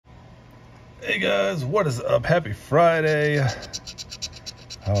Hey guys, what is up? Happy Friday.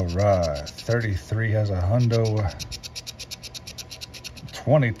 All right, 33 has a hundo.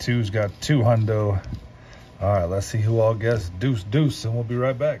 22's got two hundo. All right, let's see who all gets deuce, and we'll be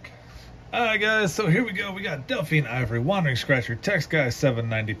right back. All right, guys, so here we go. We got Delphine Ivory, Wandering Scratcher, Tex Guy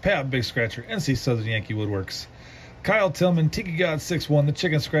 790, Pat Big Scratcher, NC Southern Yankee Woodworks, Kyle Tillman, Tiki God 61, The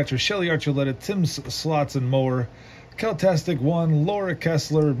Chicken Scratcher, Shelly Archuleta, Tim's Slots and Mower, Keltastic 1, Laura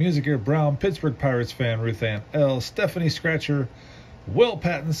Kessler, Music Ear Brown, Pittsburgh Pirates fan Ruth Ann L, Stephanie Scratcher, Will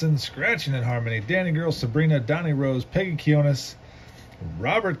Pattinson, Scratching in Harmony, Danny Girl, Sabrina, Donnie Rose, Peggy Kionis,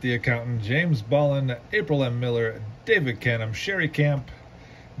 Robert the Accountant, James Ballin, April M. Miller, David Canham, Sherry Camp,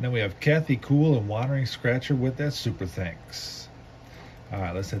 and then we have Kathy Cool and Wandering Scratcher with that super thanks. All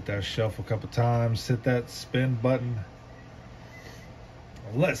right, let's hit that shuffle a couple times, hit that spin button.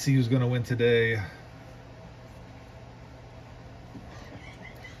 Let's see who's going to win today.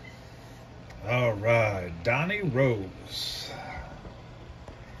 All right, Donnie Rose.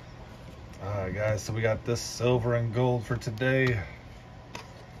 All right, guys, so we got this silver and gold for today.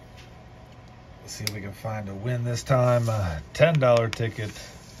 Let's see if we can find a win this time. $10 ticket.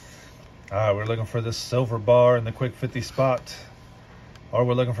 All right, we're looking for this silver bar in the quick 50 spot. Or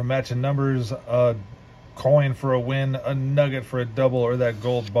we're looking for matching numbers, a coin for a win, a nugget for a double, or that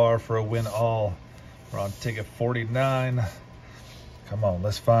gold bar for a win all. We're on ticket 49. Come on,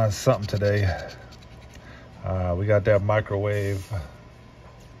 let's find something today. We got that microwave.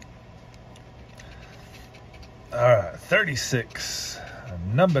 All right, 36,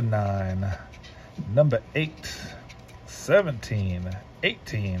 number 9, number 8, 17,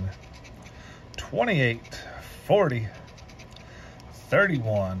 18, 28, 40,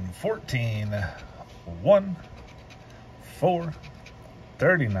 31, 14, 1, 4,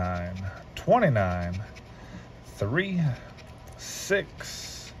 39, 29, 3,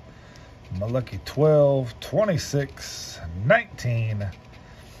 6, my lucky 12, 26, 19,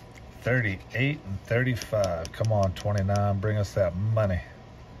 38, and 35. Come on, 29, bring us that money.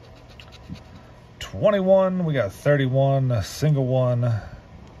 21, we got 31, a single one,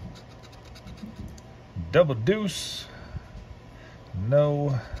 double deuce,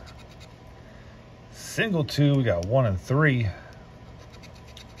 no, single 2, we got 1 and 3,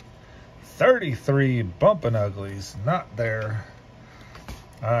 33, bumping uglies, not there.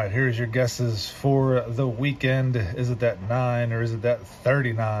 All right, here's your guesses for the weekend. Is it that 9 or is it that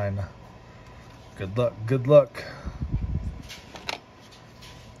 39? Good luck, good luck.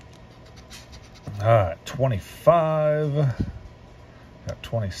 All right, 25, got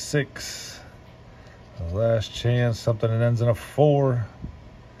 26. The last chance, something that ends in a 4.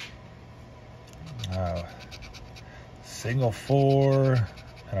 Single 4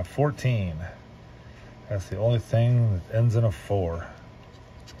 and a 14. That's the only thing that ends in a 4.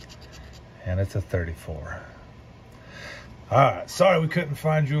 And it's a 34. All right, sorry we couldn't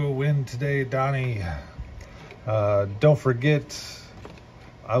find you a win today, Donnie. Don't forget,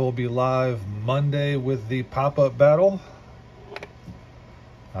 I will be live Monday with the pop-up battle.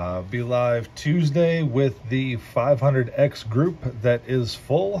 Be live Tuesday with the 500X group that is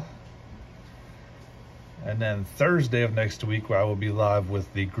full. And then Thursday of next week, I will be live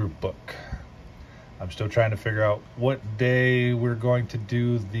with the group book. I'm still trying to figure out what day we're going to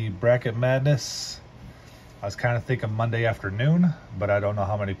do the bracket madness. I was kind of thinking Monday afternoon, but I don't know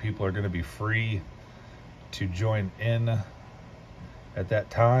how many people are going to be free to join in at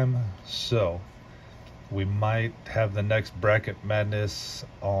that time. So we might have the next bracket madness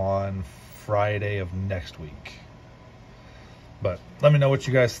on Friday of next week. But let me know what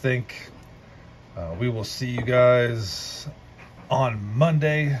you guys think. We will see you guys on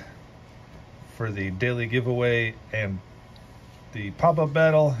Monday for the daily giveaway and the pop-up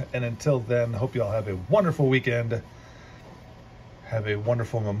battle. And until then, hope you all have a wonderful weekend. Have a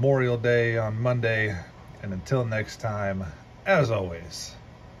wonderful Memorial Day on Monday. And until next time, as always,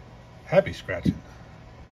 happy scratching.